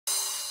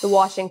The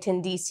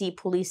Washington, D.C.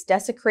 police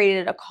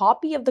desecrated a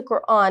copy of the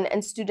Quran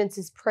and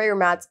students' prayer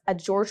mats at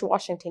George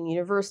Washington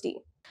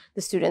University.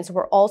 The students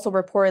were also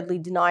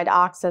reportedly denied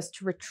access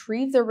to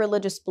retrieve their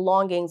religious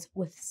belongings,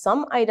 with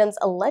some items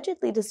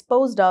allegedly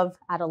disposed of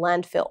at a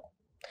landfill.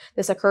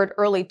 This occurred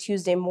early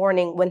Tuesday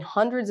morning when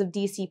hundreds of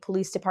D.C.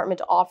 Police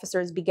Department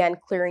officers began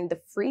clearing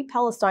the Free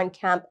Palestine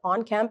camp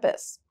on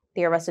campus.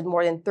 They arrested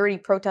more than 30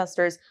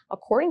 protesters,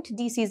 according to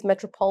D.C.'s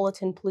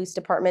Metropolitan Police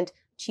Department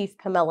Chief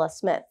Pamela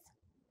Smith.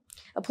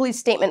 A police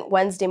statement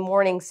Wednesday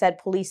morning said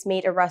police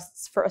made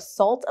arrests for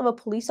assault of a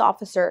police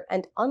officer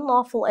and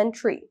unlawful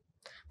entry.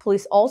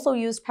 Police also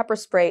used pepper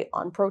spray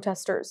on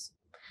protesters.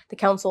 The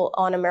Council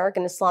on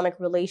American Islamic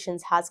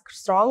Relations has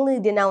strongly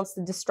denounced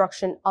the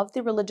destruction of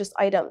the religious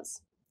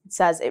items. It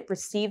says it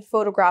received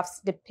photographs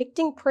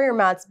depicting prayer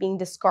mats being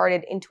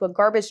discarded into a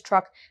garbage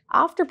truck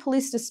after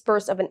police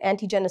dispersed of an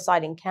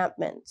anti-genocide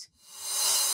encampment.